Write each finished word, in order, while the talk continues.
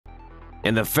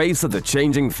In the face of the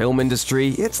changing film industry,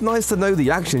 it's nice to know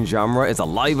the action genre is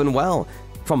alive and well.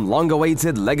 From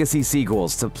long-awaited legacy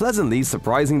sequels to pleasantly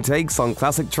surprising takes on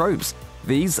classic tropes,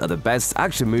 these are the best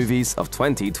action movies of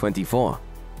 2024.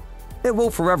 It will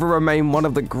forever remain one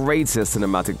of the greatest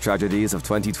cinematic tragedies of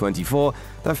 2024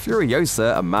 that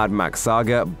Furiosa, a Mad Max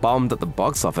Saga, bombed at the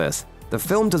box office. The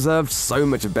film deserved so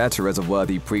much better as a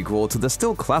worthy prequel to the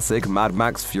still classic Mad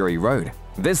Max Fury Road.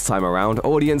 This time around,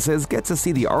 audiences get to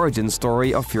see the origin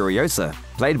story of Furiosa,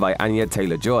 played by Anya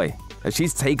Taylor-Joy, as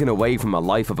she's taken away from a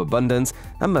life of abundance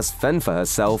and must fend for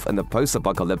herself in the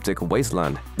post-apocalyptic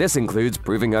wasteland. This includes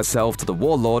proving herself to the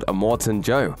warlord Immortan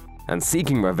Joe, and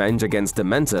seeking revenge against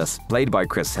Dementus, played by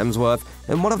Chris Hemsworth,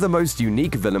 in one of the most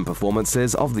unique villain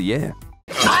performances of the year.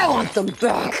 I want them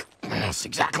back! That's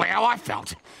exactly how I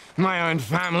felt. My own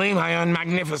family, my own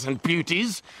magnificent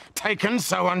beauties, taken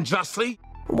so unjustly.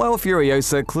 While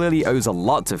Furiosa clearly owes a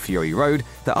lot to Fury Road,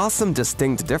 there are some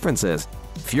distinct differences.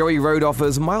 Fury Road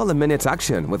offers mile-a-minute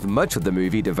action, with much of the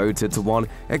movie devoted to one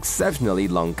exceptionally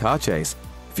long car chase.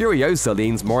 Furiosa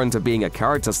leans more into being a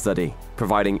character study,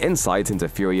 providing insight into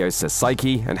Furiosa's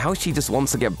psyche and how she just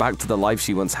wants to get back to the life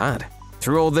she once had.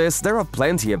 Through all this, there are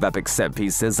plenty of epic set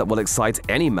pieces that will excite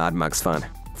any Mad Max fan.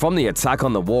 From the attack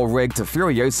on the war rig to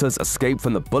Furiosa's escape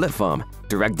from the bullet farm,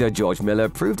 director George Miller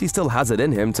proved he still has it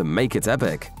in him to make it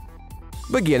epic.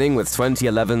 Beginning with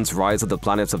 2011's Rise of the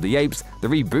Planet of the Apes, the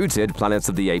rebooted Planet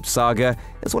of the Apes saga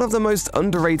is one of the most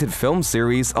underrated film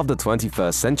series of the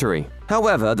 21st century.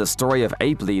 However, the story of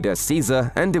ape leader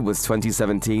Caesar ended with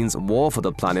 2017's War for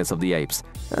the Planet of the Apes,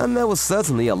 and there was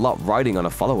certainly a lot riding on a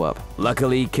follow-up.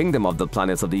 Luckily, Kingdom of the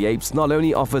Planet of the Apes not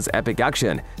only offers epic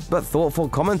action, but thoughtful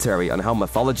commentary on how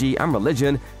mythology and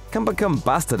religion can become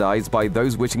bastardized by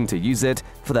those wishing to use it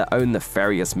for their own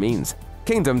nefarious means.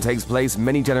 Kingdom takes place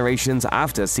many generations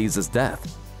after Caesar's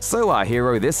death. So our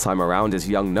hero this time around is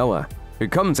young Noah, who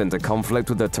comes into conflict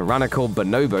with the tyrannical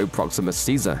Bonobo Proximus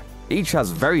Caesar. Each has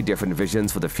very different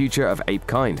visions for the future of ape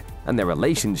kind and their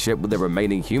relationship with the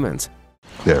remaining humans.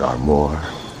 There are more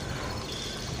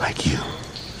like you.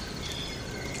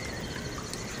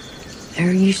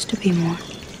 There used to be more.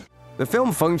 The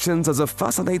film functions as a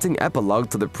fascinating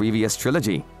epilogue to the previous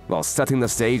trilogy, while setting the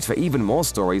stage for even more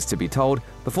stories to be told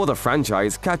before the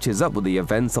franchise catches up with the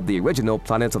events of the original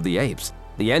Planet of the Apes.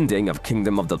 The ending of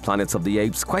Kingdom of the Planet of the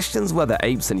Apes questions whether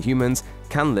apes and humans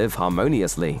can live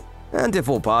harmoniously. And if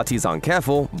all parties aren't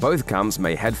careful, both camps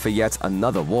may head for yet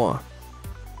another war.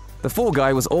 The Fall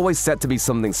Guy was always set to be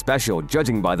something special,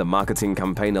 judging by the marketing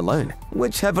campaign alone,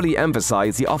 which heavily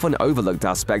emphasized the often overlooked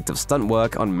aspect of stunt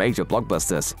work on major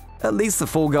blockbusters. At least The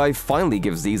Fall Guy finally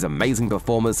gives these amazing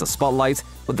performers the spotlight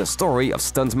with the story of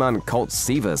stuntman Colt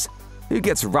Seavers, who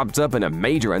gets wrapped up in a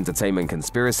major entertainment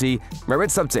conspiracy where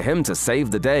it's up to him to save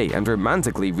the day and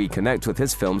romantically reconnect with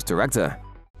his film's director.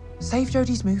 Save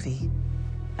Jodie's movie.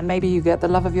 And maybe you get the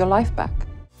love of your life back.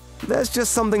 There's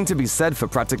just something to be said for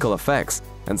practical effects,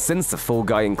 and since The Fall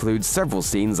Guy includes several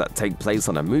scenes that take place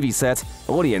on a movie set,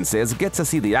 audiences get to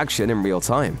see the action in real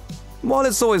time. While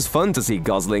it's always fun to see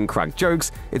Gosling crack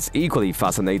jokes, it's equally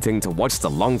fascinating to watch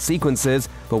the long sequences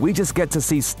where we just get to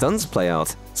see stunts play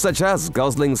out, such as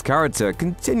Gosling's character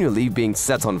continually being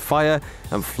set on fire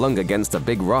and flung against a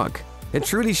big rock. It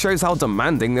truly shows how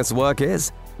demanding this work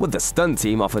is, with the stunt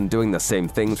team often doing the same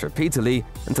things repeatedly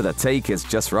until the take is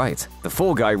just right. The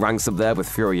Fall Guy ranks up there with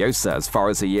Furiosa as far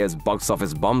as the year's box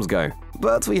office bombs go,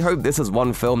 but we hope this is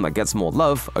one film that gets more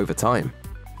love over time.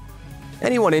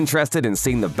 Anyone interested in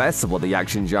seeing the best of what the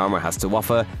action genre has to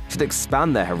offer should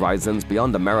expand their horizons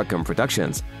beyond American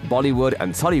productions. Bollywood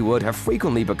and Tollywood have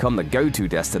frequently become the go-to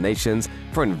destinations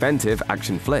for inventive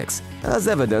action flicks, as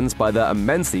evidenced by the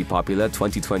immensely popular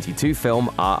 2022 film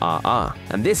RRR,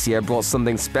 and this year brought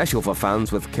something special for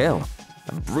fans with Kill,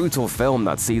 a brutal film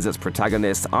that sees its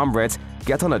protagonist Amrit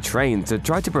get on a train to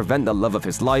try to prevent the love of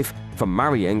his life from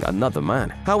marrying another man.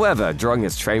 However, during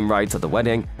his train ride to the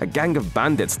wedding, a gang of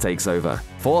bandits takes over,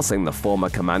 forcing the former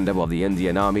commander of the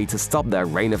Indian Army to stop their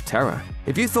reign of terror.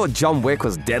 If you thought John Wick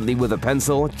was deadly with a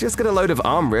pencil, just get a load of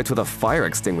Amrit with a fire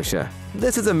extinguisher.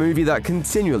 This is a movie that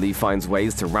continually finds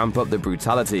ways to ramp up the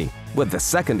brutality, with the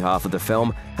second half of the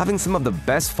film having some of the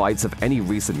best fights of any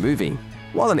recent movie.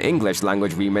 While an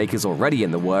English-language remake is already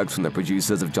in the works from the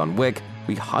producers of John Wick,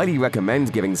 we highly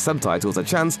recommend giving subtitles a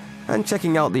chance and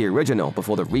checking out the original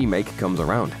before the remake comes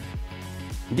around.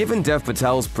 Given Dev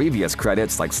Patel's previous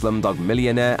credits like Slumdog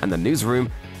Millionaire and The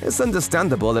Newsroom, it's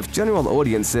understandable if general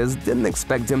audiences didn't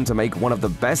expect him to make one of the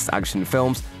best action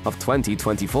films of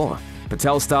 2024.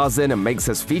 Patel stars in and makes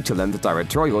his feature-length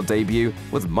directorial debut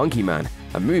with Monkey Man,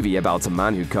 a movie about a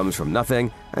man who comes from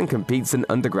nothing and competes in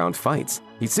underground fights.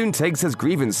 He soon takes his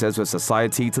grievances with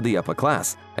society to the upper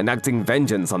class, enacting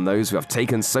vengeance on those who have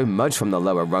taken so much from the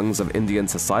lower rungs of Indian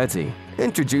society.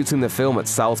 Introducing the film at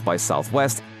South by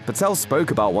Southwest, Patel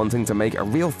spoke about wanting to make a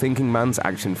real thinking man's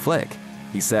action flick.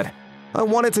 He said, "I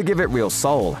wanted to give it real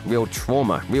soul, real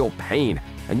trauma, real pain,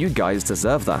 and you guys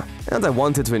deserve that. And I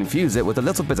wanted to infuse it with a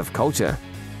little bit of culture."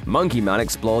 Monkey Man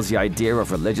explores the idea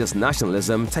of religious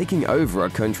nationalism taking over a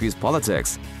country's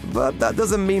politics, but that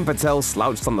doesn't mean Patel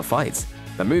slouched on the fight.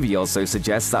 The movie also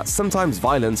suggests that sometimes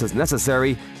violence is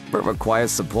necessary, but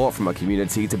requires support from a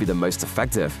community to be the most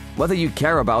effective. Whether you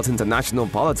care about international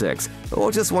politics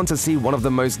or just want to see one of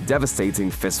the most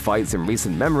devastating fistfights in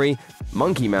recent memory,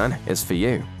 Monkey Man is for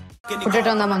you. Put it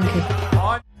on the monkey.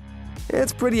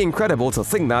 It's pretty incredible to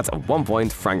think that at one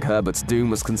point Frank Herbert's Dune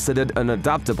was considered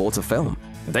unadaptable to film.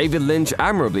 David Lynch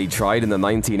admirably tried in the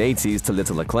 1980s to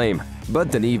little acclaim,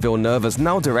 but Denis Villeneuve has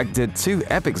now directed two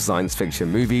epic science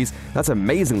fiction movies that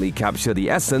amazingly capture the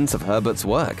essence of Herbert's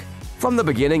work. From the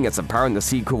beginning, it's apparent the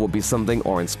sequel will be something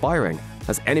awe-inspiring,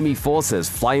 as enemy forces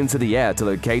fly into the air to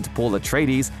locate Paul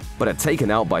Atreides but are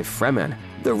taken out by Fremen.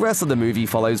 The rest of the movie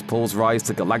follows Paul's rise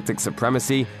to galactic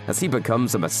supremacy as he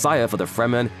becomes a messiah for the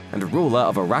Fremen and ruler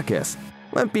of Arrakis.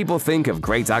 When people think of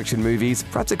great action movies,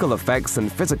 practical effects and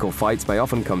physical fights may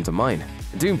often come to mind.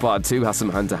 Dune Part 2 has some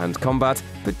hand-to-hand combat,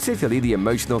 particularly the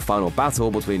emotional final battle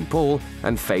between Paul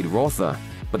and Fade Rotha,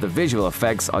 but the visual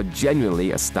effects are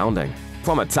genuinely astounding.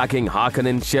 From attacking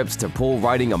Harkonnen ships to Paul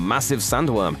riding a massive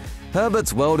sandworm,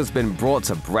 Herbert's world has been brought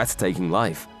to breathtaking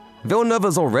life. Villeneuve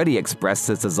has already expressed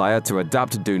his desire to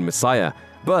adapt Dune Messiah,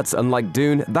 but unlike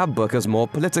Dune, that book has more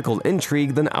political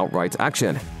intrigue than outright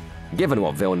action. Given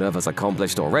what Villeneuve has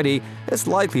accomplished already, it's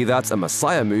likely that a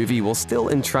Messiah movie will still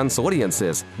entrance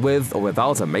audiences, with or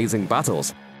without amazing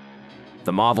battles.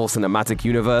 The Marvel Cinematic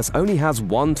Universe only has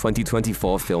one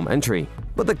 2024 film entry,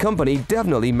 but the company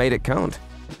definitely made it count.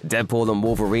 Deadpool and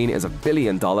Wolverine is a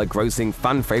billion-dollar grossing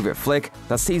fan-favorite flick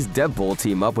that sees Deadpool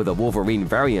team up with a Wolverine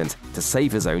variant to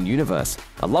save his own universe.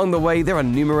 Along the way, there are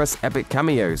numerous epic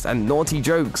cameos and naughty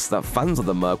jokes that fans of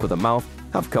the Merc with a Mouth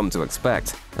have come to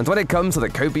expect. And when it comes to the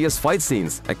copious fight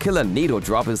scenes, a killer needle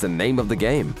drop is the name of the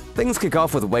game. Things kick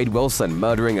off with Wade Wilson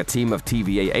murdering a team of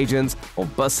TVA agents or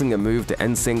busting a move to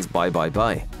NSYNC's Bye Bye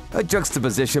Bye. A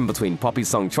juxtaposition between poppy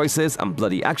song choices and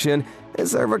bloody action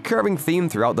is a recurring theme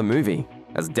throughout the movie,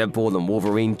 as Deadpool and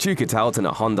Wolverine duke it out in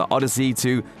a Honda Odyssey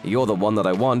to You're the One That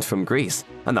I Want from Grease.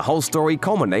 And the whole story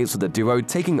culminates with the duo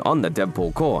taking on the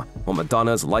Deadpool core, while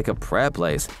Madonna's Like a Prayer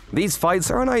plays. These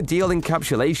fights are an ideal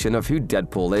encapsulation of who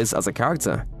Deadpool is as a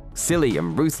character. Silly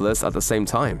and ruthless at the same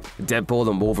time, Deadpool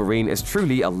and Wolverine is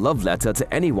truly a love letter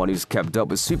to anyone who's kept up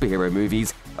with superhero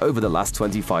movies over the last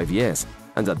 25 years.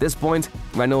 And at this point,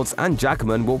 Reynolds and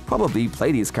Jackman will probably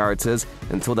play these characters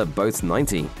until they're both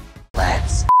 90.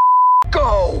 Let's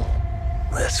go!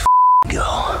 Let's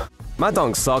go. Ma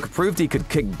Dong-seok proved he could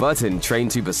kick butt in Train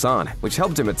to Busan, which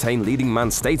helped him attain leading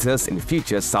man status in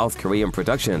future South Korean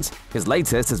productions. His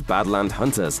latest is Badland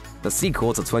Hunters, the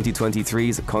sequel to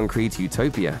 2023's Concrete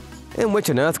Utopia, in which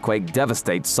an earthquake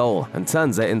devastates Seoul and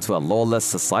turns it into a lawless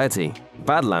society.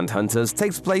 Badland Hunters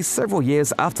takes place several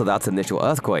years after that initial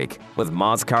earthquake, with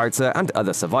Ma's character and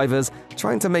other survivors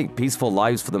trying to make peaceful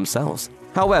lives for themselves.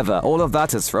 However, all of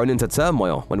that is thrown into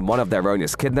turmoil when one of their own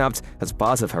is kidnapped as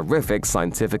part of horrific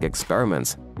scientific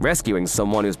experiments. Rescuing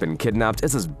someone who's been kidnapped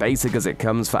is as basic as it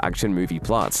comes for action movie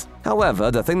plots.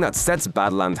 However, the thing that sets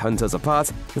Badland Hunters apart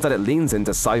is that it leans into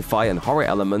sci-fi and horror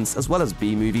elements as well as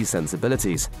B-movie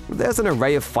sensibilities. There's an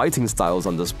array of fighting styles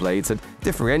on display to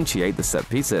differentiate the set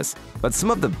pieces, but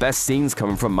some of the best scenes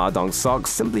come from Ma Dong-seok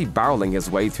simply barreling his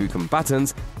way through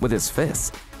combatants with his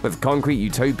fists. With Concrete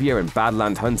Utopia and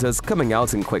Badland Hunters coming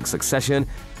out in quick succession,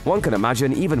 one can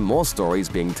imagine even more stories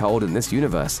being told in this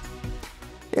universe.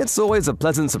 It's always a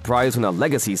pleasant surprise when a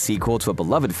legacy sequel to a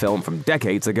beloved film from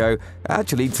decades ago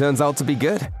actually turns out to be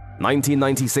good.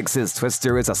 1996's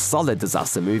Twister is a solid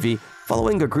disaster movie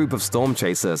following a group of storm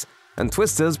chasers, and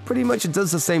Twisters pretty much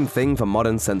does the same thing for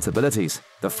modern sensibilities.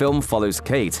 The film follows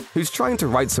Kate, who's trying to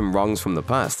right some wrongs from the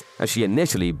past, as she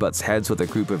initially butts heads with a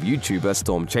group of YouTuber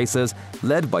storm chasers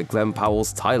led by Glenn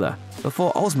Powell's Tyler,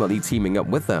 before ultimately teaming up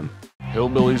with them.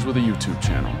 Hillbillies with a YouTube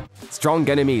channel. Strong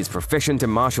enemies proficient in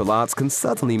martial arts can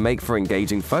certainly make for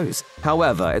engaging foes.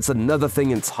 However, it's another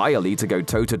thing entirely to go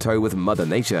toe-to-toe with Mother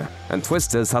Nature, and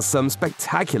Twisters has some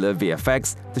spectacular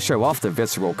VFX to show off the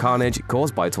visceral carnage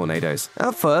caused by tornadoes.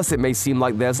 At first, it may seem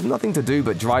like there's nothing to do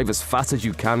but drive as fast as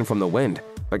you can from the wind,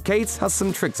 but Kate has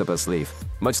some tricks up her sleeve.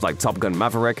 Much like Top Gun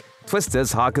Maverick,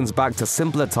 Twisters harkens back to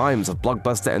simpler times of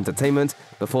blockbuster entertainment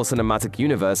before cinematic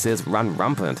universes ran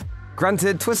rampant.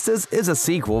 Granted, Twisters is a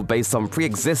sequel based on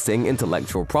pre-existing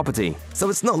intellectual property, so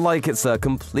it's not like it's a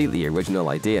completely original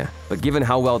idea. But given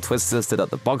how well Twisters did at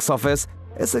the box office,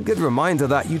 it's a good reminder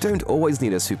that you don't always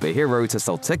need a superhero to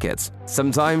sell tickets.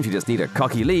 Sometimes you just need a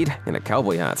cocky lead in a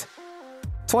cowboy hat.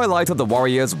 Twilight of the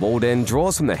Warriors walled in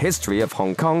draws from the history of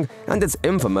Hong Kong and its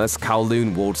infamous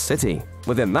Kowloon walled city.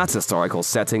 Within that historical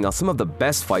setting are some of the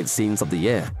best fight scenes of the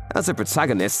year, as the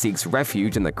protagonist seeks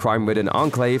refuge in the crime-ridden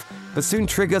enclave, but soon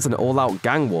triggers an all-out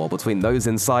gang war between those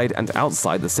inside and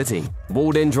outside the city.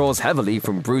 Walled in draws heavily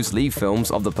from Bruce Lee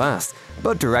films of the past,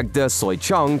 but director Soy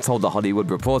Chung told The Hollywood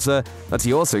Reporter that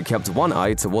he also kept one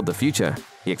eye toward the future.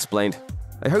 He explained,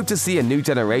 "I hope to see a new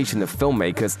generation of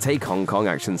filmmakers take Hong Kong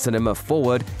action cinema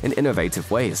forward in innovative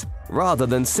ways. Rather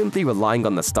than simply relying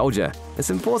on nostalgia,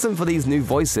 it's important for these new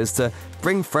voices to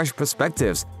bring fresh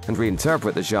perspectives and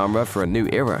reinterpret the genre for a new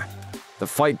era." The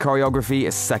fight choreography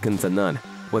is second to none,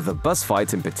 with the bus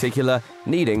fight in particular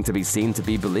needing to be seen to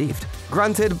be believed.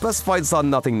 Granted, bus fights are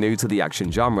nothing new to the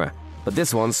action genre, but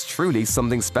this one's truly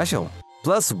something special.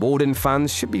 Plus, Walden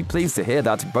fans should be pleased to hear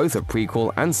that both a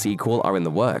prequel and sequel are in the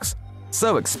works.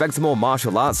 So expect more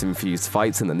martial arts-infused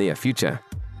fights in the near future.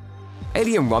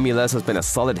 Alien Romulus has been a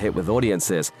solid hit with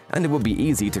audiences, and it would be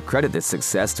easy to credit this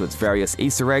success to its various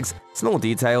Easter eggs, small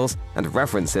details, and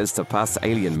references to past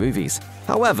Alien movies.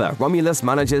 However, Romulus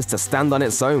manages to stand on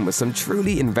its own with some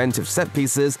truly inventive set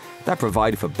pieces that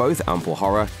provide for both ample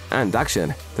horror and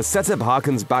action. The setup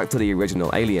harkens back to the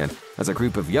original Alien, as a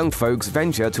group of young folks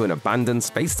venture to an abandoned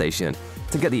space station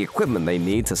to get the equipment they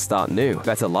need to start new,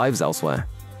 better lives elsewhere.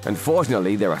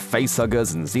 Unfortunately, there are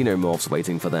facehuggers and xenomorphs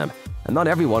waiting for them, and not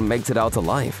everyone makes it out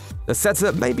alive. The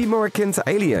setup may be more akin to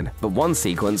Alien, but one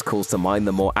sequence calls to mind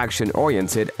the more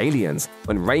action-oriented Aliens,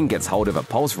 when Rain gets hold of a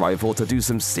pulse rifle to do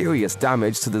some serious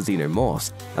damage to the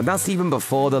xenomorphs, and that's even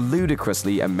before the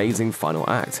ludicrously amazing final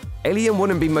act. Alien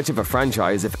wouldn't be much of a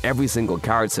franchise if every single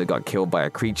character got killed by a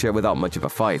creature without much of a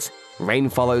fight. Rain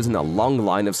follows in a long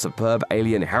line of superb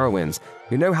alien heroines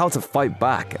who know how to fight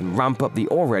back and ramp up the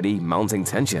already mounting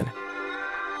tension.